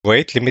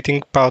Rate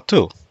limiting part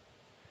 2.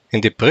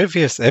 In the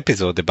previous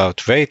episode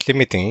about rate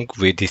limiting,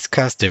 we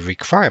discussed the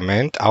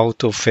requirement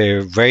out of a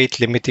rate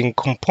limiting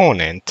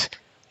component.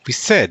 We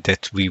said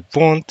that we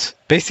want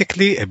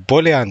basically a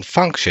Boolean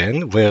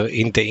function where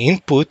in the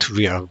input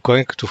we are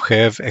going to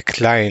have a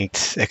client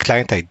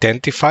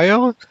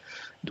identifier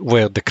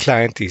where the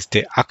client is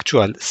the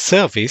actual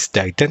service, the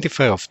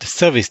identifier of the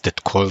service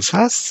that calls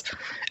us,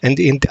 and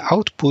in the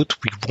output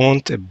we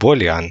want a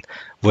Boolean,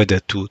 whether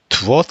to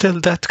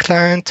throttle that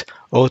client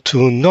or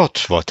to not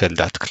throttle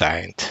that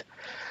client.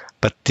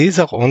 But these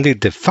are only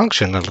the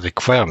functional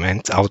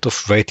requirements out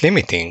of rate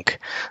limiting.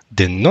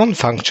 The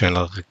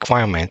non-functional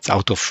requirements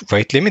out of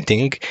rate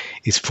limiting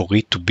is for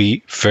it to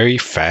be very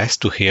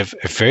fast, to have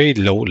a very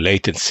low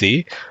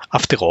latency.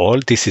 After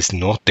all, this is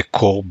not the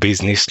core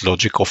business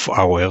logic of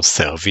our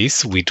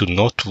service. We do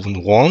not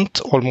want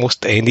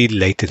almost any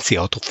latency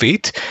out of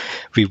it.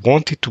 We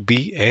want it to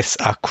be as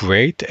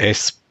accurate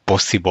as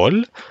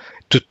possible,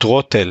 to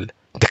throttle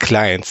the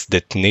clients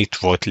that need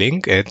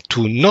throttling and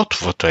to not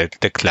throttle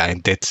the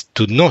client that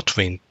do not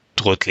need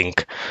throttling.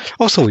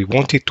 Also, we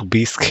want it to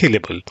be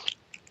scalable,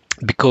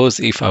 because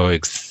if our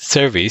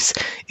service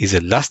is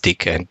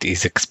elastic and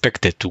is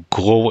expected to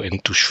grow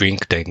and to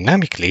shrink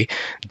dynamically,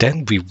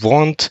 then we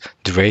want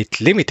the rate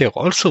limiter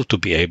also to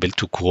be able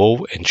to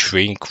grow and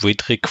shrink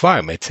with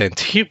requirements. And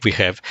here we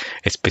have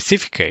a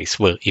specific case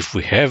where if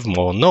we have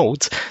more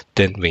nodes,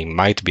 then we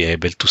might be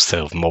able to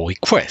serve more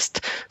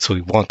requests. So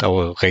we want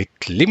our rate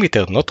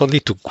limiter not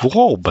only to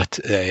grow, but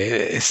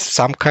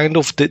some kind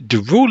of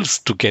the rules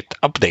to get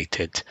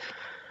updated.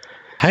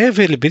 High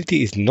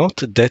availability is not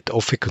that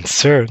of a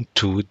concern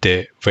to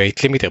the rate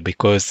limiter,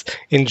 because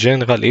in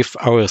general, if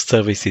our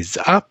service is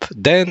up,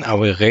 then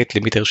our rate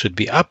limiter should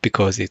be up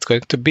because it's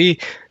going to be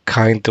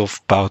kind of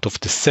part of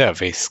the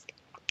service.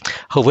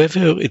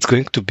 However, it's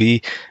going to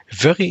be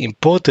very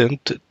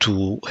important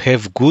to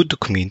have good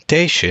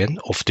documentation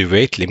of the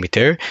rate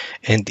limiter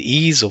and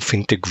ease of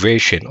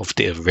integration of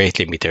the rate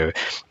limiter,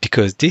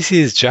 because this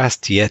is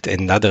just yet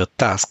another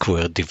task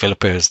where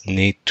developers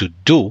need to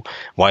do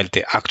while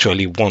they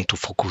actually want to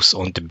focus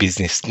on the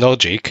business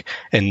logic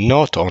and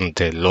not on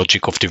the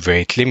logic of the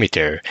rate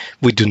limiter.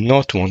 We do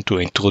not want to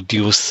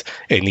introduce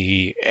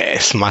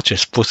as much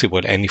as possible,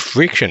 any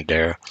friction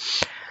there.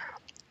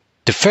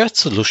 The first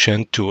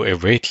solution to a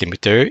rate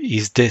limiter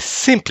is the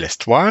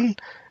simplest one,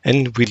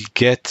 and will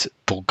get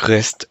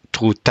progressed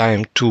through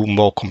time to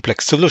more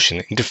complex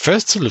solution. In the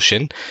first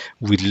solution,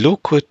 we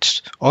look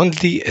at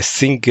only a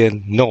single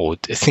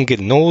node. A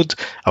single node,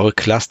 our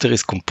cluster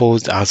is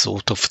composed as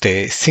out of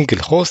the single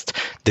host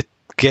that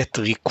get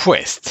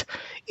requests.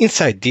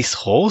 Inside this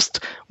host,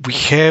 we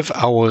have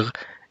our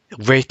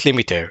rate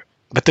limiter,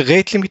 but the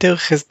rate limiter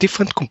has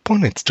different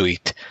components to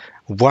it.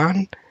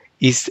 One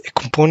is a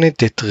component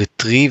that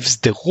retrieves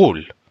the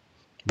rule,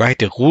 right?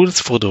 The rules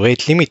for the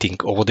rate limiting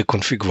or the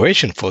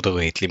configuration for the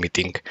rate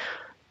limiting.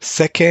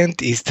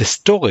 Second is the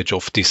storage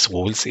of these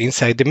rules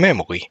inside the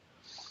memory.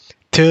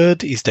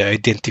 Third is the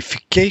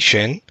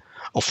identification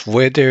of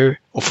what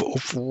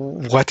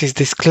is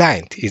this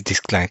client. Is this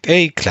client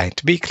A,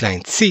 client B,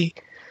 client C?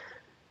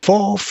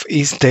 Fourth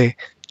is the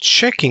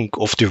checking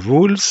of the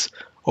rules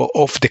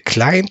of the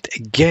client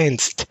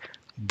against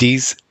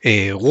these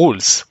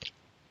rules.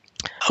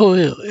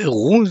 Our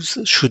rules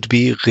should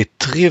be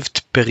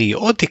retrieved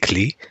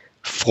periodically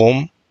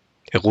from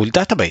a rule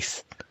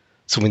database.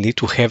 So we need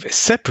to have a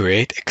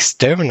separate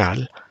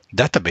external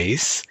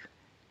database,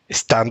 a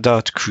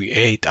standard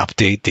create,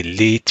 update,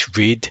 delete,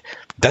 read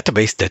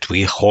database that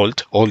will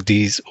hold all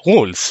these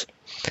rules.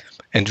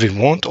 And we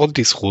want all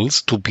these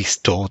rules to be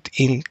stored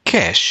in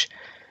cache.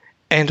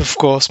 And of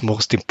course,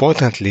 most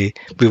importantly,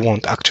 we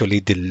want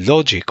actually the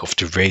logic of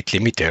the rate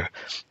limiter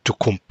to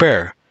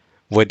compare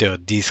whether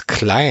this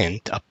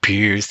client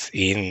appears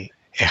in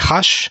a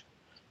hash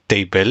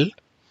table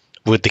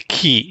where the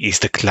key is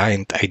the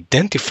client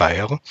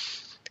identifier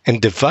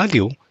and the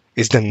value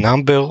is the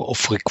number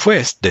of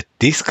requests that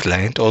this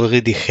client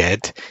already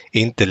had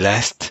in the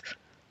last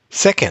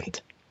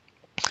second.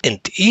 And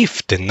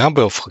if the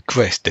number of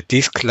requests that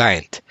this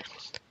client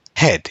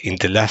had in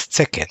the last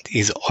second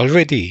is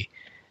already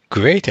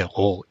greater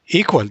or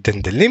equal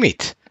than the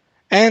limit,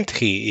 and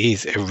he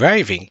is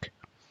arriving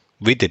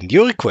with a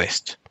new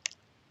request,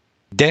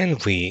 then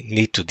we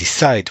need to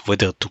decide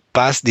whether to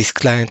pass this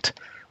client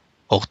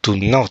or to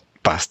not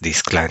pass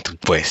this client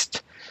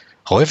request.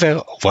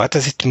 However, what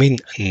does it mean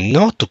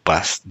not to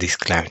pass this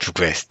client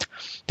request?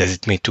 Does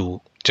it mean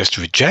to just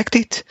reject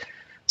it?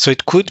 So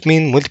it could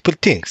mean multiple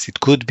things. It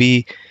could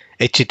be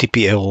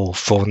HTTP error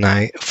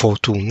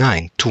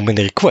 429, too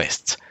many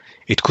requests.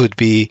 It could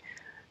be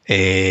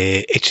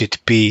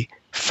HTTP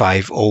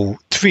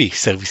 503,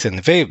 service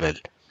unavailable.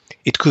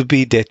 It could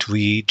be that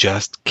we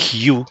just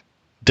queue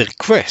the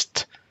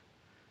request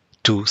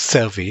to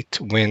serve it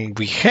when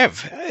we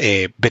have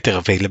a better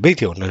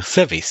availability on our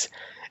service.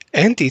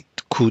 And it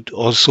could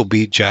also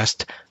be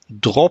just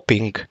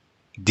dropping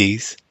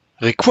these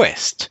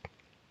requests.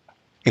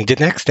 In the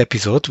next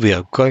episode, we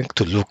are going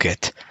to look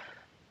at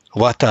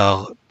what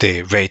are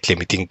the rate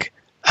limiting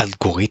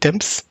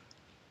algorithms,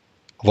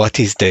 what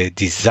is the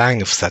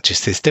design of such a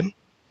system,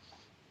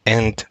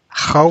 and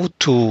how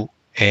to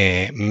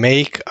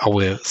make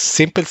our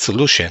simple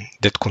solution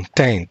that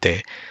contain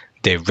the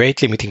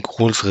rate limiting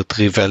rules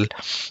retrieval,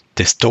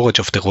 the storage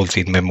of the rules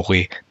in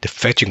memory, the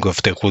fetching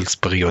of the rules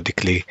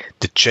periodically,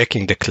 the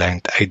checking the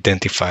client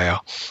identifier,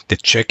 the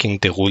checking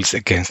the rules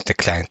against the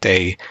client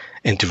A,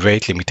 and the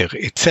rate limiter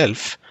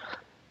itself,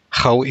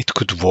 how it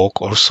could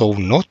work also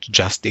not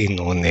just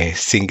on a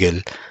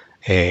single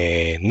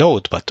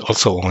node, but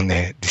also on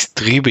a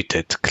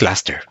distributed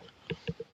cluster.